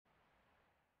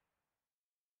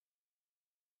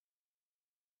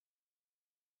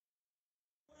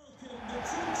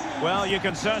Well, you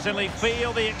can certainly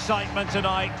feel the excitement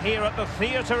tonight here at the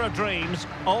Theatre of Dreams,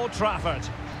 Old Trafford.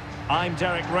 I'm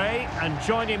Derek Ray, and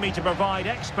joining me to provide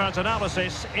expert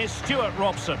analysis is Stuart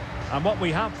Robson. And what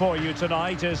we have for you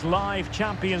tonight is live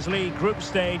Champions League group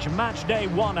stage match day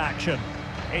 1 action.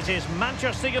 It is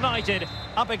Manchester United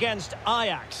up against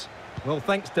Ajax. Well,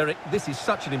 thanks, Derek. This is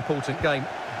such an important game.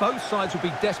 Both sides will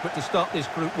be desperate to start this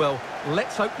group well.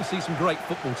 Let's hope we see some great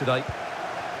football today.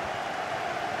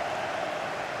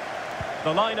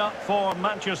 The lineup for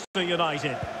Manchester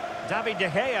United. David De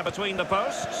Gea between the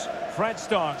posts. Fred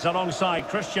starts alongside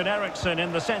Christian Eriksen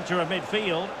in the centre of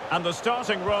midfield. And the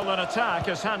starting role in attack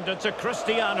is handed to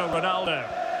Cristiano Ronaldo.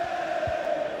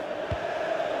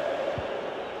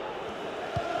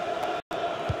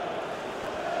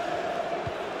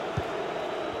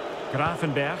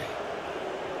 Gravenberch.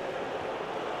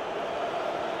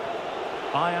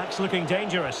 Ajax looking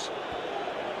dangerous.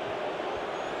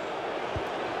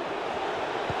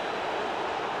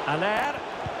 Allaire.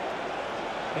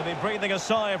 He'll be breathing a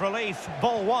sigh of relief.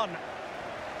 Ball 1.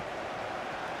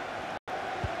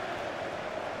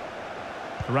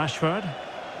 Rashford.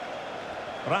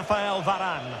 Rafael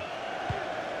Varane.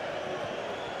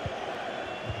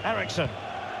 Eriksen.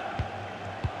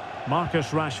 Marcus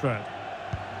Rashford.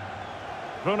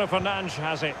 Bruno Fernandes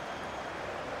has it.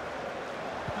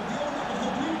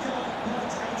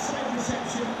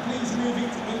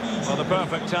 Well, the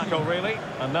perfect tackle, really.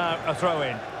 And now a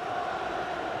throw-in.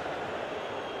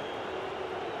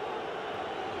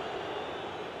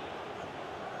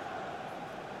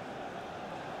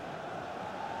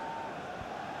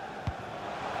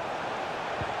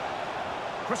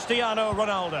 Cristiano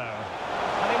Ronaldo.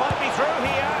 And he might be through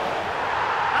here.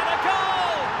 And a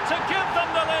goal to give them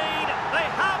the lead. They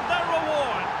have their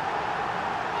reward.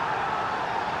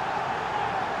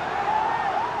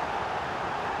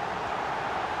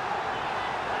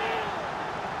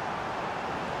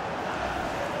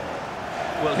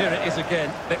 Well, here it is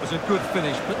again. It was a good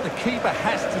finish, but the keeper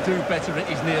has to do better at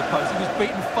his near post. He was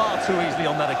beaten far too easily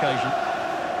on that occasion.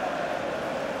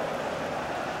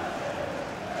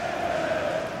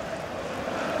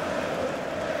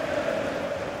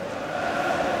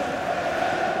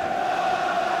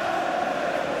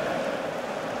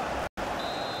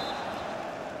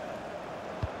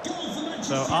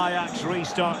 So Ajax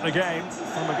restart the game,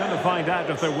 and we're going to find out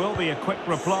if there will be a quick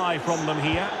reply from them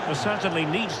here. There certainly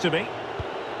needs to be.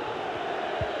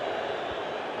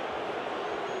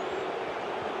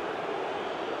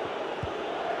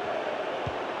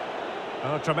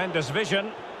 Oh, tremendous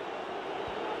vision.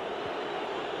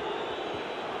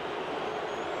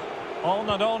 On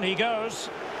and on he goes.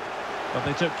 But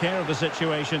they took care of the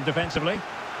situation defensively.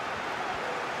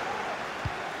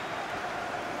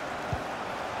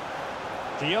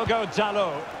 Diogo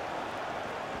Dalot.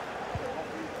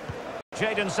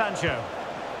 Jadon Sancho.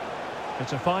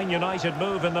 It's a fine United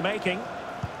move in the making.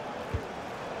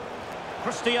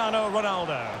 Cristiano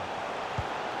Ronaldo.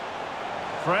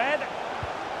 Fred.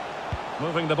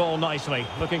 Moving the ball nicely,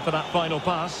 looking for that final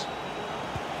pass.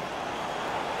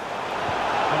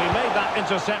 And he made that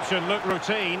interception look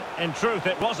routine. In truth,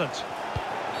 it wasn't.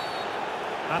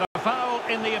 And a foul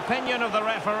in the opinion of the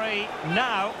referee.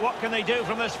 Now, what can they do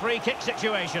from this free kick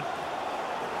situation?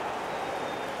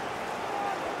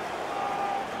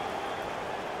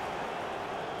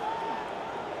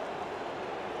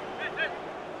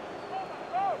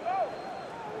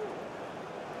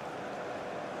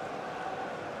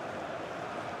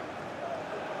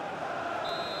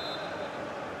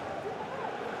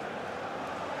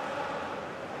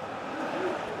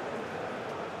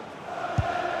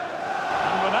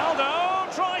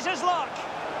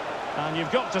 And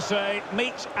you've got to say,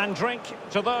 meat and drink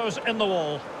to those in the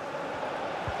wall.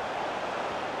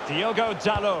 Diogo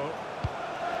Dalot.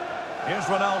 Here's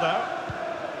Ronaldo.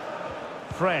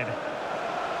 Fred.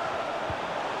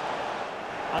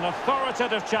 An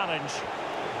authoritative challenge.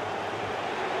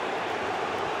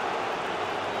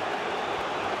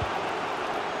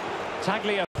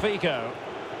 Tagliafico.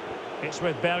 It's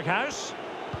with Berghuis.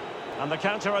 And the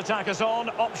counter-attack is on.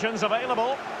 Options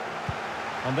available.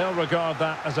 And they'll regard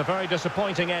that as a very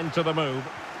disappointing end to the move.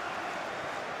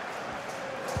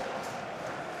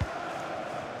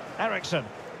 Eriksen.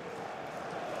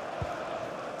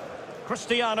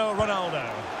 Cristiano Ronaldo.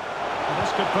 And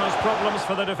this could pose problems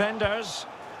for the defenders.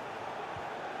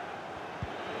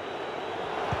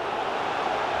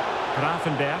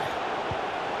 Gravenberch.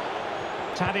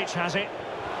 Tadic has it.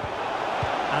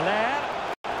 Allaire.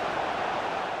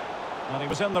 And he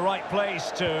was in the right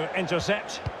place to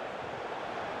intercept.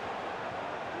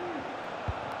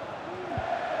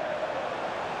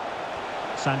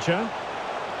 Sancho.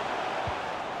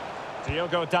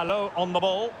 Diogo Dalot on the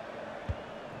ball.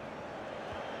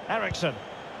 Eriksen.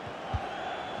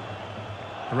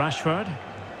 Rashford.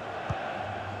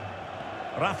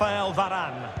 Rafael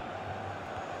Varane.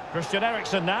 Christian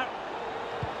Eriksen now.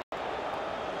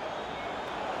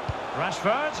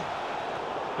 Rashford.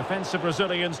 Defensive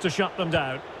Brazilians to shut them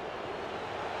down.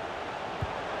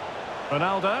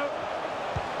 Ronaldo.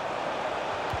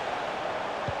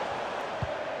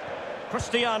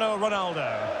 Cristiano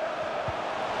Ronaldo.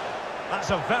 That's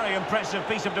a very impressive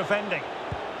piece of defending.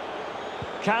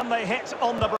 Can they hit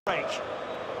on the break?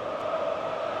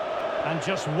 And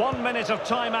just 1 minute of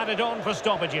time added on for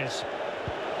stoppages.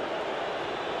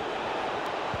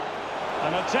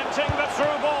 And attempting the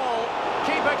through ball.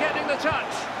 Keeper getting the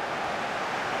touch.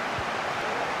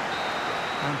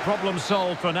 And problem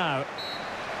solved for now.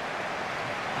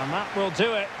 And that will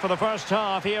do it for the first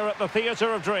half here at the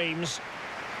Theatre of Dreams.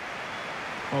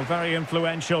 Well, very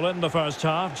influential in the first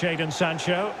half, Jadon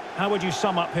Sancho. How would you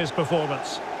sum up his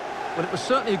performance? Well, it was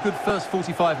certainly a good first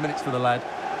 45 minutes for the lad.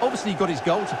 Obviously, he got his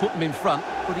goal to put them in front,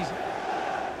 but he's...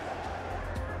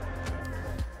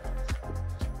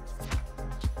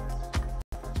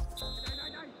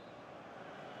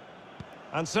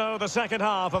 And so the second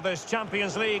half of this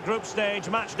Champions League group stage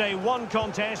matchday 1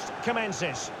 contest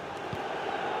commences.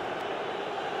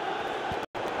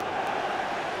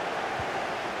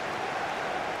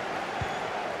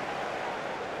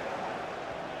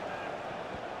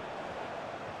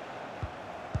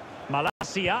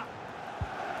 Malacia.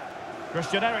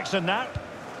 Christian Eriksen now.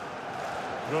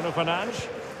 Bruno Fernandes.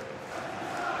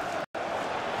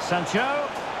 Sancho.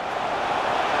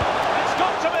 It's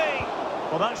got to be!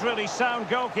 Well, that's really sound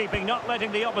goalkeeping, not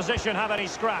letting the opposition have any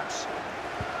scraps.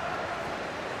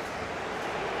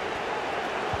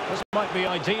 This might be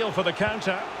ideal for the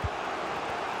counter.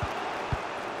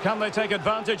 Can they take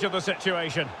advantage of the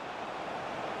situation?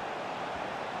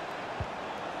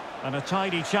 And a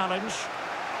tidy challenge.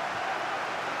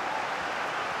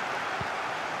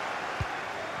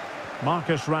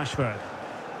 Marcus Rashford.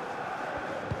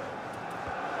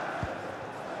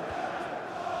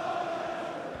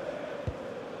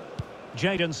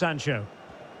 Jadon Sancho.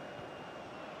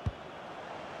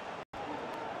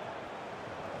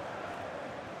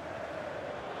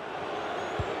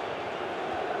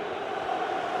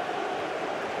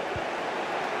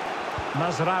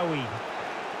 Mazraoui.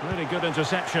 Really good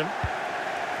interception.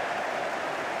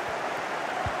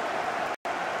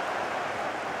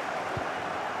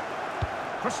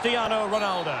 Cristiano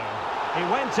Ronaldo. He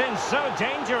went in so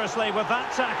dangerously with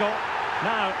that tackle.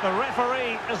 Now, the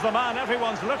referee is the man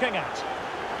everyone's looking at.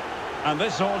 And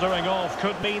this ordering off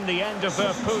could mean the end of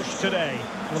their push today.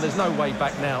 Well, there's no way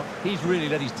back now. He's really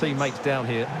let his teammates down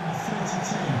here.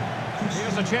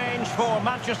 Here's a change for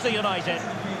Manchester United.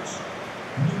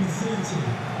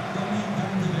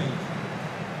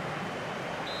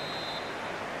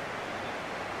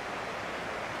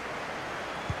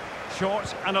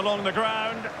 Short and along the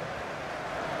ground.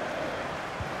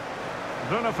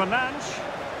 Bruno Fernandes.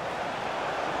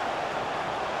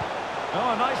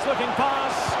 Oh, a nice looking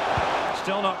pass.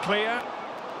 Still not clear.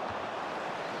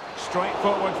 Straight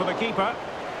forward for the keeper.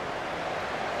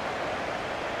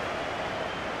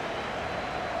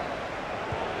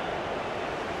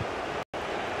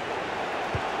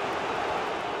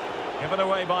 Given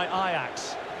away by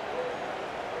Ajax.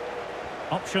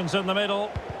 Options in the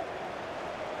middle.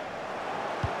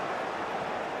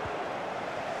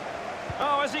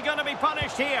 Oh, is he going to be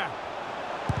punished here?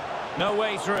 No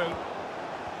way through.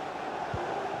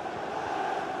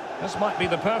 This might be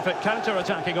the perfect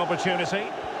counter-attacking opportunity.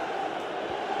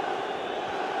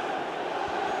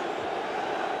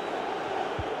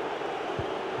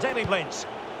 Daley Blind.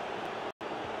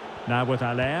 Now with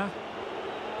Allaire.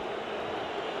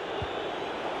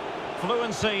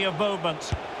 Fluency of movement.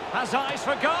 Has eyes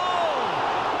for goal!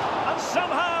 And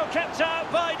somehow kept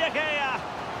out by De Gea.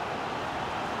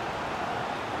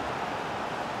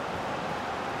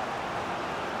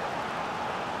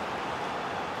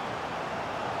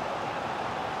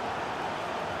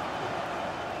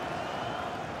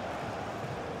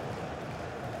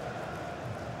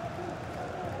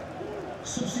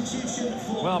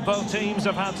 Well, both teams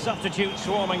have had substitutes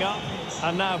warming up,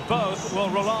 and now both will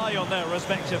rely on their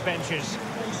respective benches.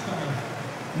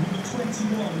 Number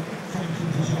 21, Frankie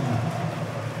de Jong.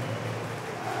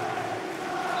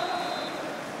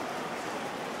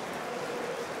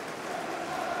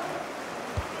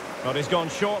 But he's gone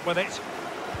short with it.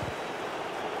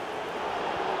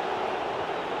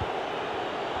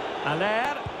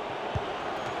 Allaire.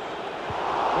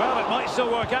 Well, it might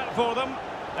still work out for them.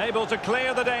 Able to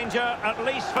clear the danger, at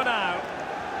least for now.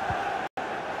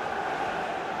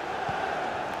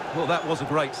 Well, that was a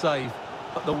great save.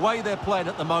 But the way they're playing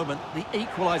at the moment, the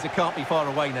equaliser can't be far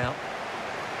away now.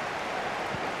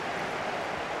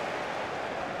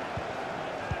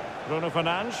 Bruno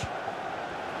Fernandes.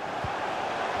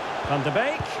 Van de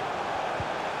Beek.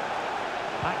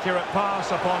 Accurate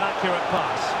pass upon accurate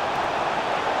pass.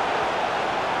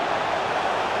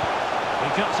 He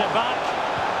cuts it back.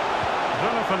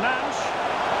 Bruno Fernandes.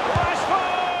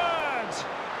 Rashford!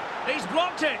 He's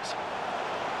blocked it.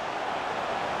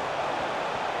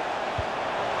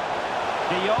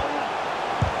 De Jong.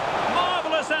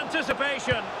 Marvellous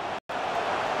anticipation.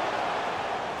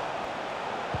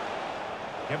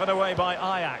 Given away by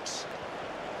Ajax.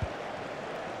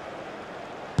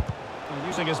 And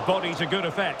using his body to good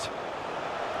effect.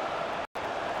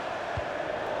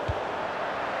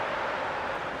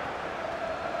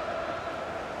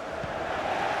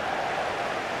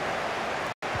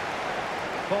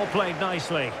 Ball played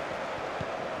nicely.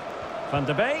 Van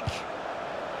de Beek.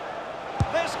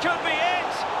 This could be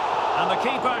it! And the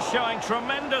keeper showing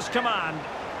tremendous command.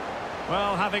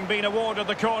 Well, having been awarded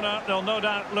the corner, they'll no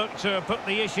doubt look to put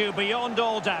the issue beyond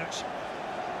all doubt.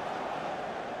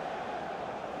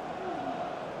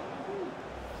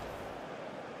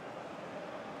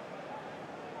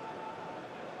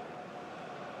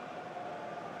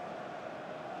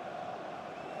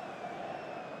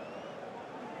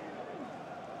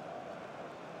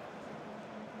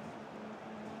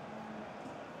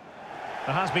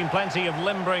 There has been plenty of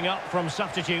limbering up from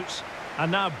substitutes,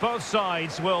 and now both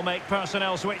sides will make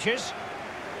personnel switches.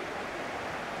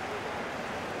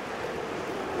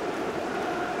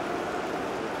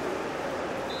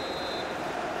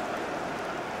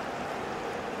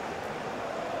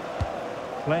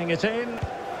 Playing it in.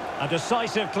 A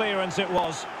decisive clearance it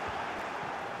was.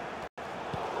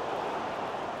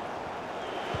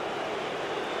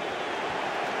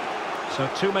 So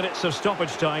 2 minutes of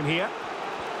stoppage time here.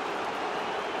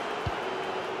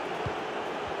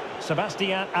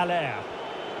 Sebastian Aller.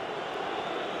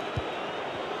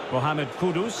 Mohamed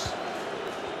Kudus.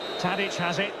 Tadic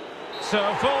has it.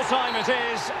 So full-time it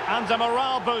is, and a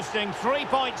morale-boosting 3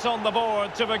 points on the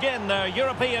board to begin their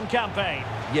European campaign.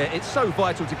 Yeah, it's so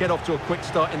vital to get off to a quick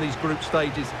start in these group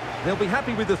stages. They'll be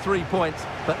happy with the 3 points,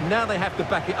 but now they have to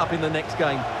back it up in the next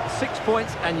game. 6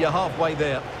 points and you're halfway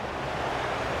there.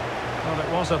 Well,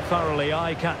 it was a thoroughly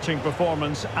eye-catching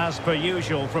performance, as per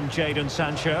usual, from Jadon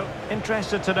Sancho.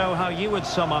 Interested to know how you would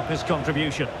sum up his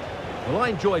contribution. Well, I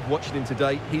enjoyed watching him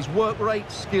today. His work rate,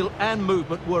 skill and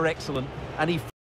movement were excellent, and he